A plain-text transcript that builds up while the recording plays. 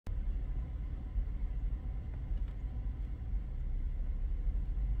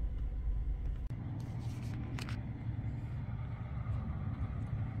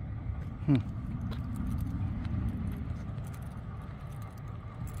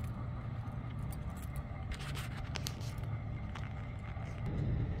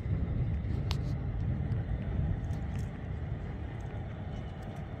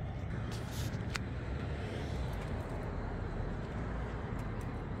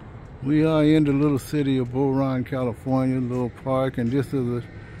We are in the little city of Boron, California, little park, and this is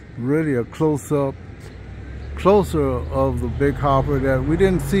really a closer of the Big Hopper that we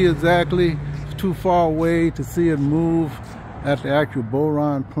didn't see exactly. It's too far away to see it move at the actual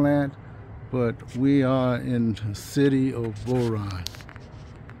Boron plant, but we are in the city of Boron.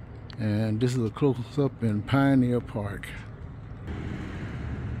 And this is a close-up in Pioneer Park.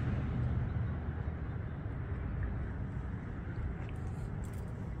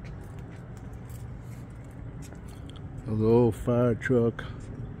 The old fire truck,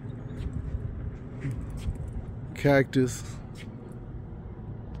 cactus.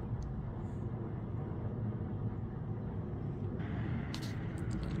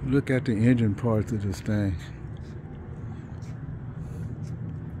 Look at the engine parts of this thing.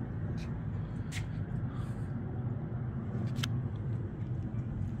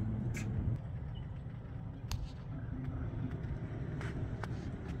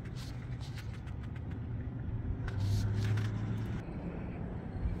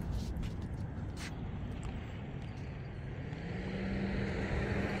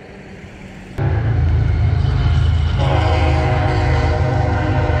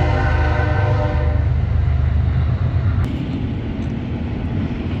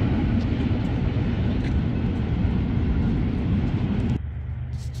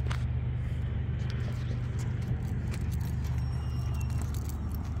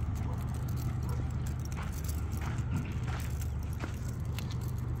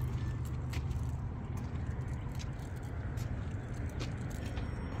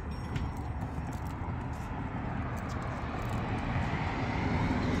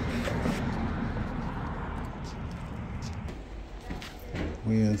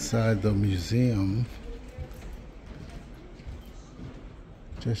 We're inside the museum.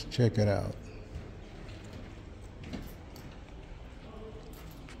 Just check it out.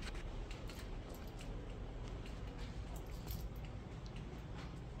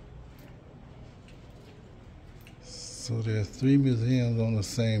 So there's 3 museums on the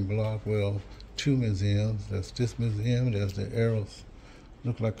same block. Well, 2 museums. There's this museum, there's the Aeros,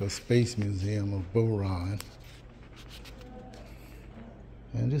 look like a space museum of Boron.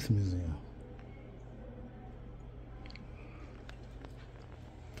 And this museum.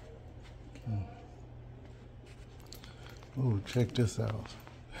 Oh, check this out.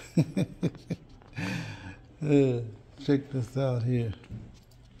 Check this out here.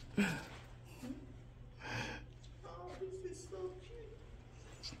 Oh, this is so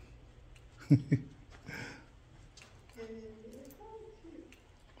cute.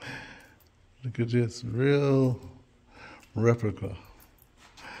 Look at this real replica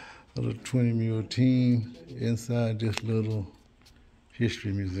of the 20 mule team inside this little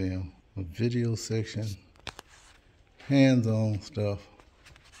history museum. A video section, hands-on stuff.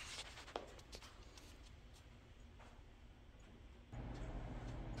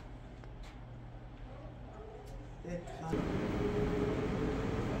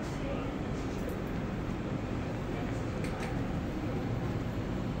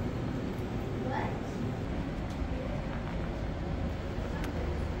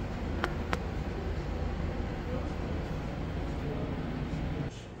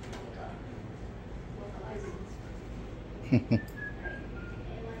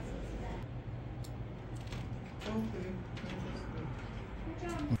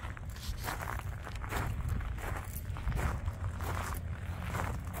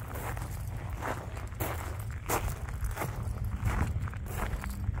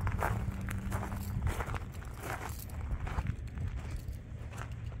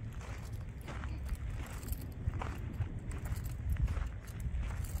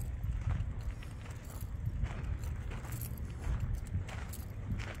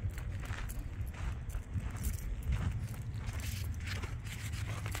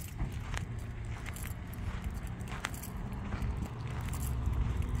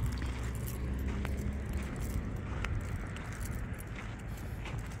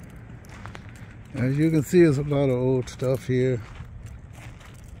 As you can see, there's a lot of old stuff here.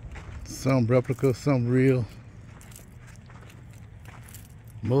 Some replica, some real.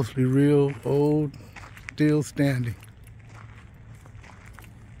 Mostly real, old, still standing.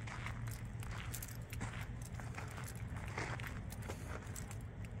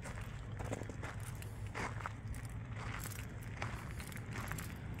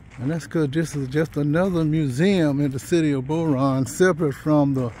 And that's because this is just another museum in the city of Boron, separate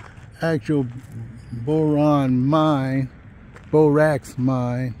from the actual Boron mine, Borax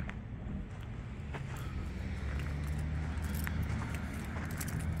mine.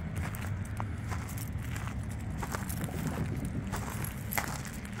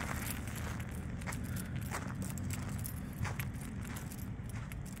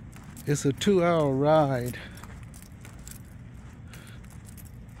 It's a 2-hour ride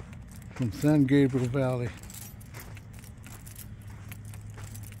from San Gabriel Valley.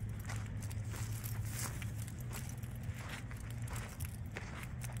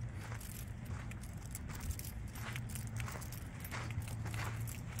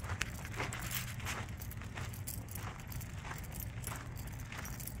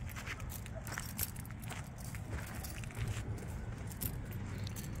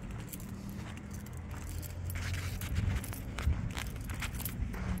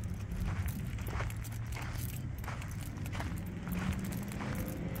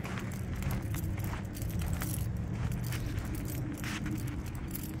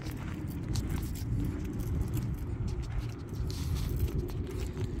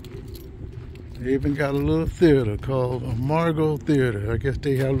 They even got a little theater called a Margot Theater. I guess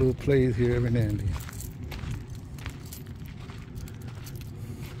they have little plays here every now and then.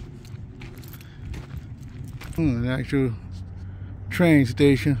 An actual train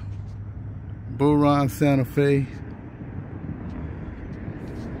station, Boron, Santa Fe.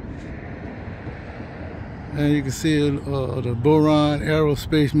 And you can see the Boron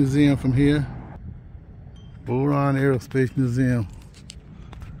Aerospace Museum from here. Boron Aerospace Museum.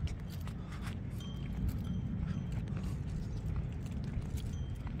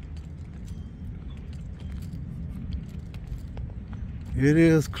 It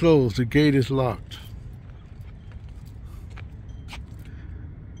is closed. The gate is locked.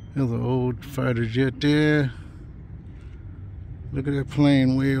 There's an old fighter jet there. Look at that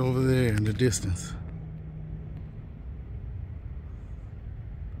plane way over there in the distance.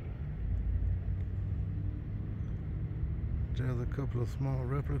 There's a couple of small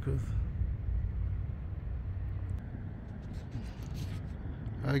replicas.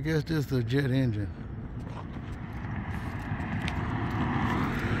 I guess this is a jet engine.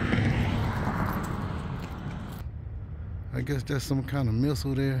 I guess that's some kind of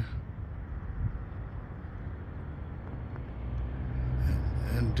missile there.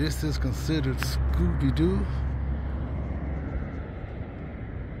 And this is considered Scooby-Doo.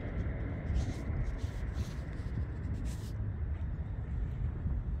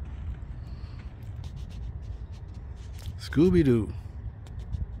 Scooby-Doo.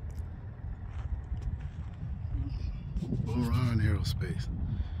 Boron Aerospace.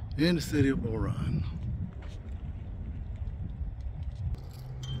 In the city of Boron.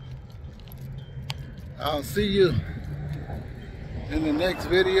 I'll see you in the next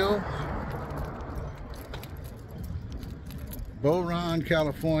video. Boron,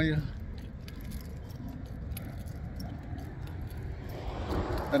 California.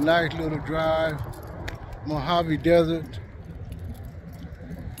 A nice little drive. Mojave Desert.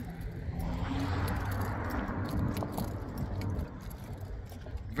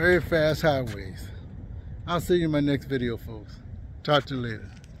 Very fast highways. I'll see you in my next video, folks. Talk to you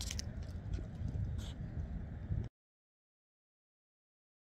later.